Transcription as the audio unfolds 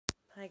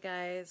Hi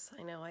guys,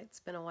 I know it's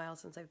been a while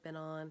since I've been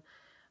on.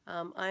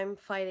 I'm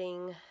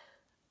fighting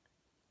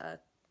a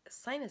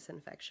sinus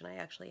infection. I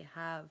actually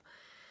have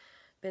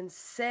been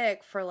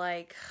sick for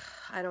like,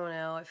 I don't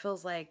know, it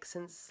feels like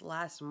since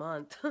last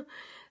month.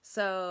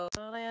 So,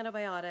 on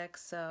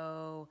antibiotics,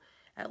 so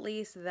at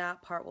least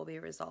that part will be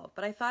resolved.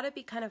 But I thought it'd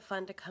be kind of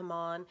fun to come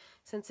on,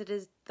 since it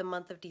is the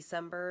month of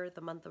December,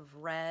 the month of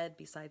red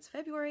besides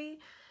February,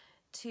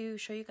 to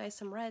show you guys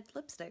some red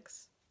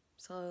lipsticks.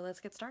 So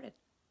let's get started.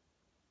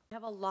 I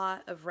have a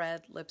lot of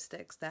red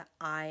lipsticks that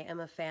I am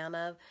a fan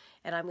of,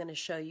 and I'm going to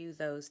show you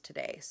those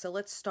today. So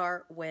let's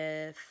start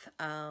with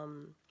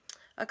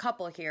a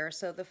couple here.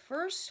 So the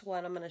first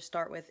one I'm going to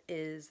start with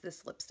is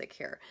this lipstick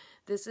here.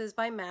 This is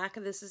by MAC.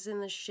 This is in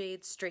the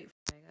shade Straight.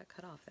 I got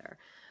cut off there.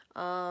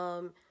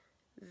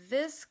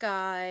 This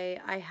guy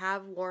I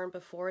have worn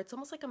before. It's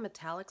almost like a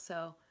metallic,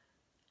 so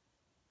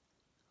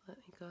let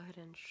me go ahead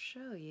and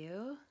show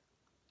you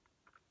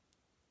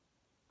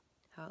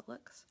how it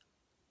looks.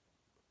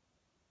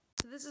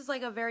 So this is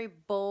like a very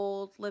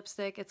bold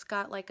lipstick. It's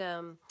got like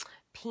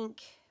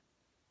pink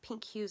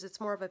hues.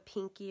 It's more of a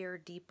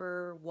pinkier,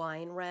 deeper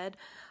wine red.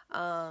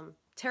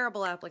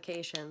 Terrible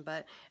application,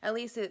 but at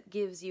least it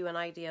gives you an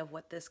idea of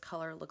what this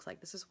color looks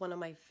like. This is one of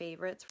my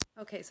favorites.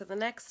 Okay, so the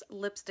next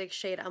lipstick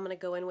shade I'm going to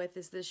go in with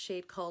is this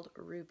shade called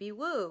Ruby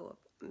Woo.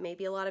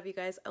 Maybe a lot of you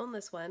guys own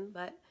this one,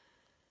 but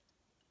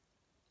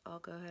I'll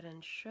go ahead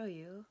and show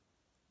you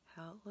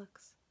how it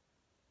looks.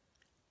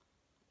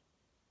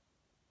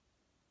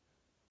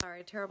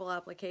 Sorry, terrible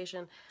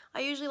application. I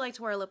usually like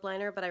to wear a lip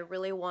liner, but I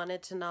really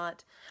wanted to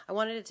not, I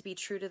wanted it to be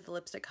true to the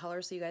lipstick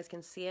color so you guys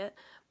can see it.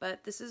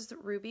 But this is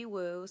Ruby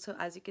Woo, so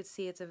as you can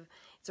see, it's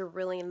a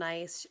really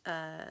nice,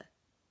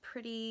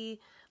 pretty,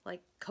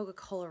 like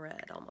Coca-Cola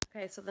red almost.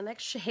 Okay, so the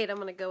next shade I'm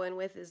going to go in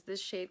with is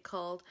this shade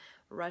called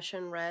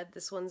Russian Red.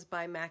 This one's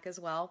by MAC as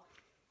well.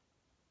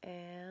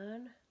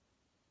 And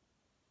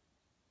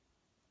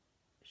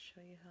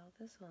show you how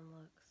this one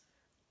looks.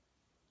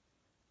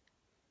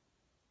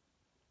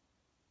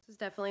 This is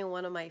definitely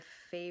one of my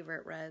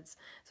favorite reds.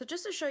 So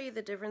just to show you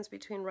the difference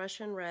between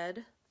Russian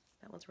Red,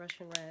 that one's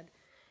Russian Red,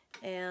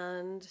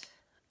 and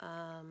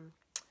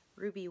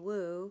Ruby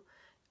Woo.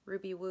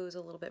 Ruby Woo is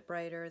a little bit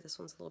brighter. This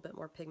one's a little bit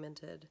more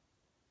pigmented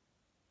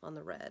on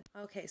the red.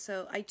 Okay,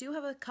 so I do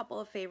have a couple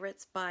of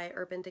favorites by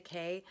Urban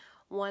Decay.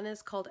 One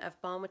is called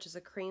F-Bomb, which is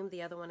a cream.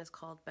 The other one is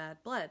called Bad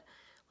Blood.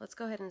 Let's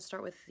go ahead and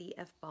start with the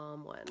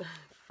F-Bomb one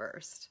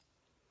first.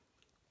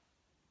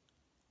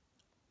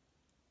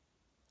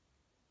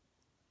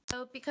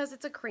 So because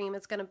it's a cream,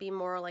 it's going to be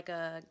more like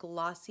a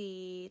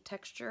glossy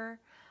texture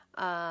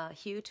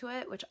hue to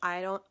it, which I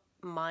don't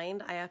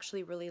mind. I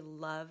actually really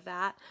love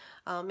that.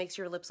 Makes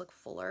your lips look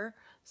fuller.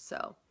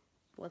 So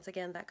once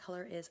again, that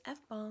color is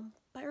F-Bomb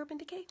by Urban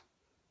Decay.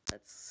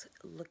 Let's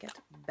look at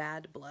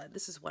Bad Blood.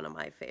 This is one of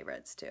my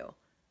favorites too.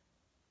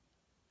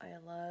 I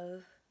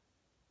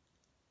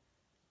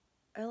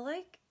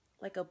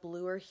like a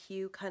bluer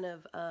hue kind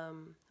of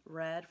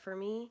red for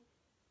me.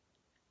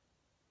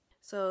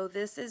 So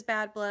this is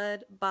Bad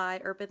Blood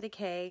by Urban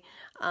Decay.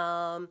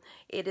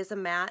 It is a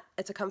matte,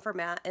 it's a comfort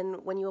matte,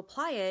 and when you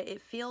apply it, it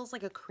feels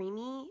like a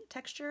creamy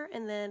texture,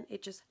 and then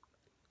it just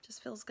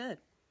feels good.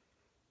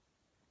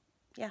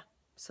 Yeah,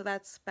 so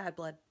that's Bad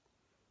Blood.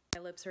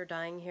 My lips are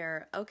dying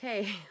here.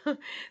 Okay,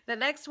 the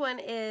next one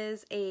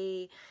is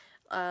a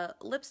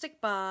lipstick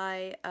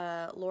by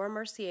Laura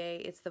Mercier.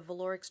 It's the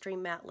Velour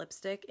Extreme Matte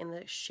Lipstick in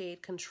the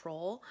shade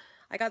Control.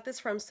 I got this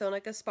from Sona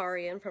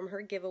Gasparian from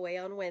her giveaway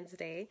on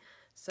Wednesday.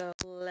 So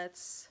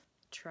let's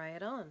try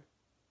it on.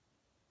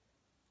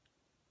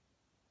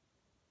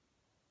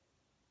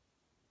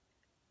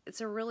 It's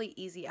a really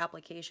easy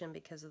application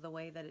because of the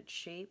way that it's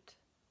shaped.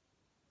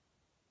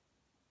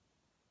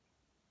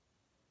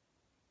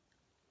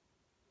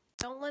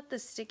 Don't let the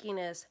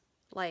stickiness,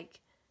 like,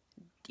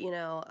 you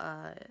know,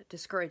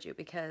 discourage you,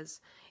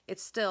 because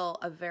it's still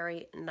a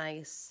very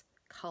nice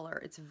color.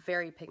 It's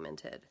very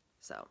pigmented.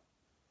 So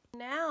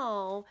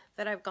now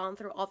that I've gone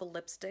through all the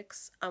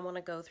lipsticks, I want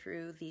to go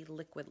through the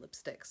liquid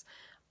lipsticks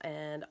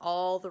and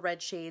all the red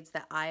shades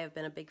that I have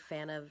been a big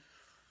fan of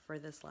for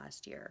this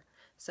last year.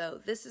 So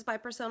this is by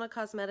Pérsona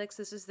Cosmetics.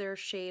 This is their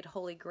shade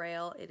Holy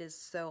Grail. It is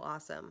so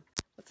awesome.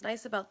 What's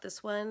nice about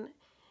this one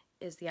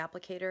is the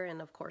applicator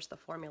and of course the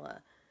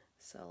formula.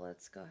 So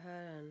let's go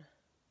ahead and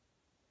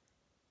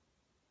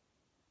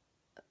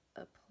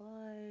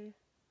apply.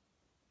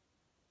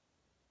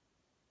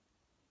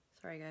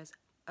 Sorry guys,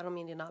 I don't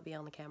mean to not be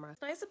on the camera.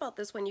 What's nice about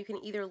this one, you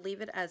can either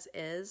leave it as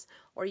is,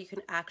 or you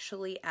can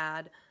actually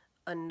add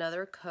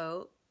another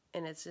coat,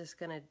 and it's just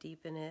gonna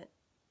deepen it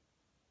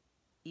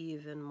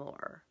even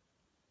more.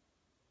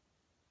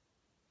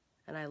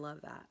 And I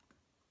love that.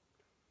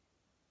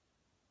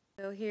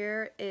 So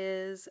here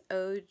is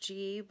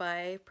OG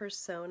by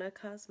Pérsona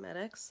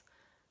Cosmetics.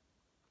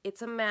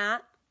 It's a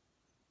matte.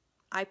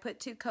 I put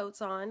 2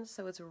 coats on,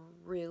 so it's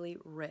really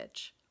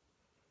rich.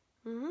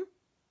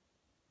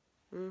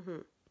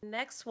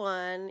 Next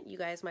one you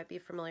guys might be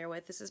familiar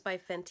with. This is by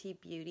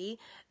Fenty Beauty.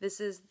 This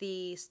is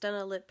the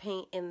Stunna Lip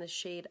Paint in the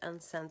shade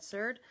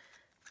Uncensored.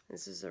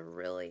 This is a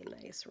really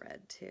nice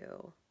red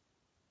too.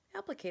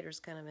 Applicator's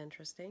kind of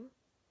interesting,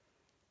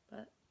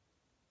 but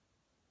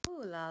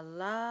ooh la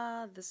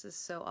la, this is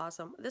so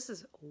awesome. This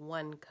is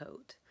one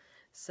coat.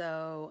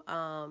 So,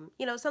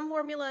 you know, some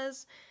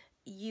formulas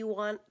you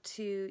want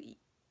to,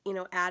 you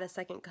know, add a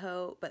second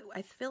coat, but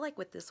I feel like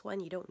with this one,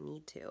 you don't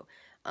need to.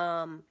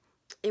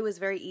 It was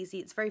very easy.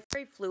 It's very,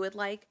 very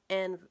fluid-like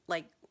and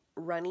like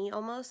runny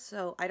almost.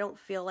 So I don't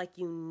feel like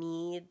you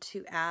need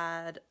to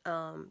add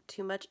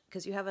too much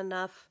because you have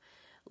enough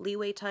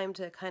leeway time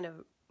to kind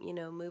of, you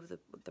know, move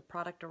the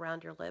product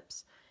around your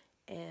lips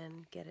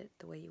and get it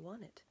the way you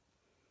want it.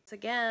 So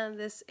again,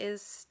 this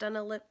is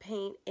Stunna Lip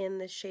Paint in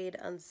the shade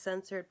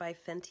Uncensored by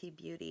Fenty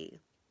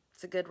Beauty.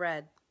 It's a good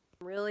red.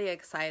 I'm really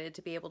excited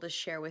to be able to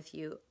share with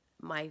you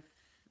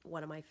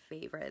one of my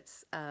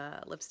favorites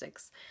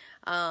lipsticks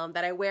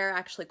that I wear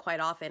actually quite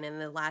often. In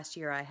the last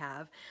year I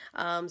have.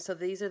 So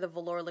these are the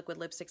Velour liquid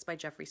lipsticks by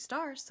Jeffree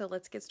Star. So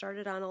let's get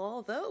started on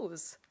all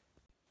those.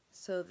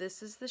 So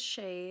this is the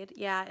shade.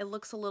 Yeah, it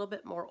looks a little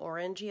bit more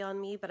orangey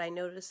on me, but I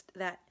noticed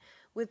that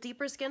with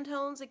deeper skin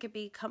tones, it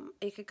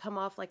could come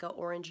off like a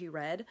orangey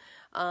red.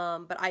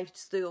 But I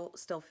still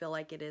feel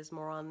like it is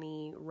more on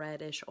the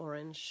reddish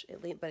orange,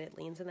 but it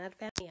leans in that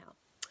family. Yeah.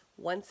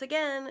 Once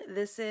again,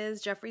 this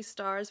is Jeffree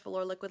Star's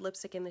Velour liquid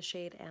lipstick in the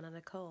shade Anna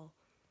Nicole.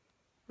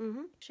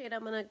 Shade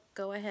I'm gonna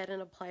go ahead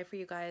and apply for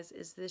you guys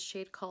is this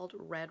shade called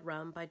Red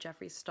Rum by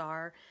Jeffree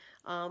Star.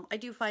 I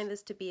do find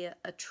this to be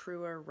a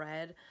truer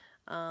red.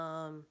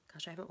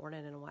 Gosh, I haven't worn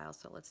it in a while,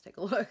 so let's take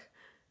a look.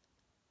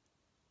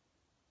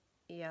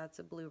 Yeah, it's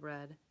a blue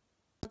red.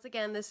 Once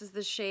again, this is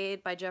the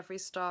shade by Jeffree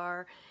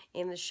Star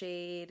in the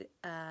shade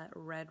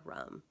Red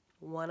Rum.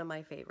 One of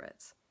my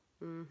favorites.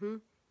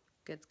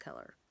 Good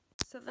color.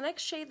 So the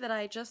next shade that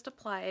I just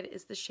applied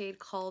is the shade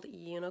called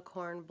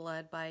Unicorn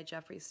Blood by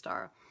Jeffree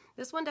Star.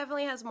 This one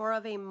definitely has more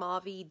of a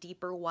mauvey,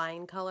 deeper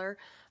wine color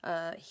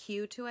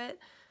hue to it.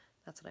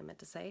 That's what I meant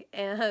to say.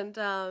 And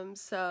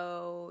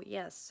so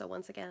yes, so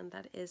once again,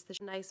 that is the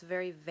nice,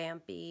 very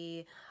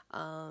vampy,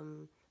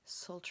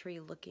 sultry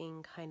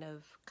looking kind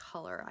of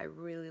color. I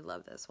really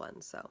love this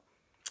one. So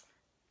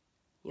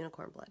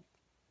Unicorn Blood.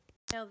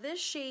 Now this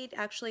shade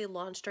actually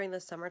launched during the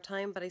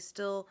summertime, but I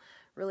still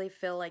really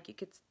feel like you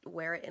could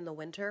wear it in the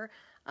winter.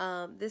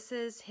 This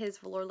is his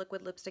Velour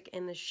liquid lipstick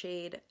in the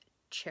shade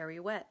Cherry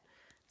Wet.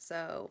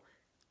 So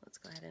let's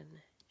go ahead and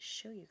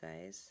show you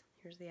guys.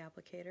 Here's the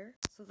applicator.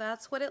 So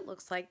that's what it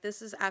looks like.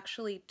 This is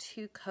actually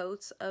 2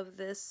 coats of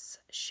this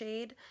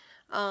shade.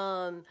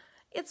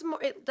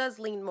 It does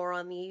lean more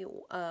on the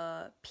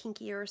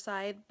pinkier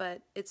side,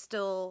 but it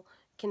still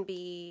can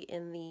be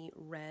in the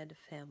red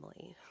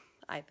family,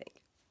 I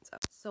think.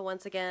 So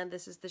once again,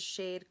 this is the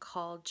shade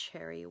called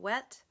Cherry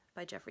Wet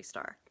by Jeffree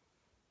Star.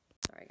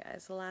 Sorry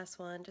guys, the last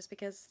one, just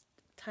because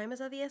time is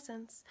of the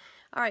essence.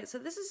 All right, so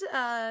this is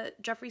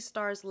Jeffree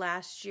Star's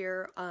last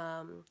year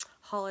from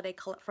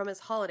his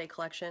holiday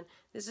collection.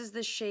 This is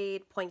the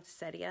shade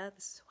Poinsettia.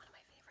 This is one of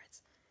my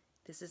favorites.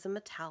 This is a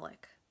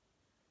metallic.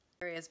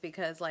 It's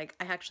because like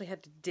I actually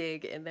had to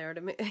dig in there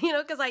to, you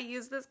know, because I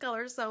use this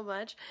color so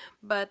much.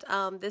 But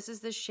this is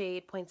the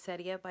shade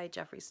Poinsettia by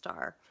Jeffree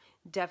Star.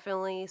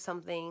 Definitely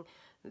something,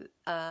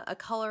 a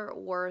color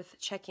worth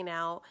checking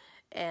out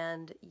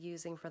and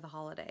using for the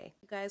holiday.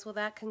 You guys, well,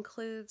 that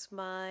concludes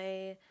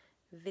my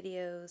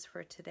videos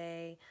for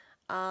today.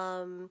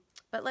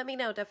 But let me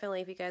know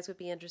definitely if you guys would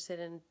be interested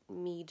in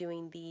me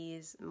doing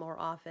these more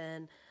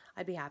often.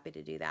 I'd be happy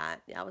to do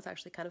that. That was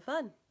actually kind of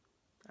fun.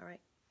 All right,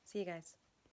 see you guys.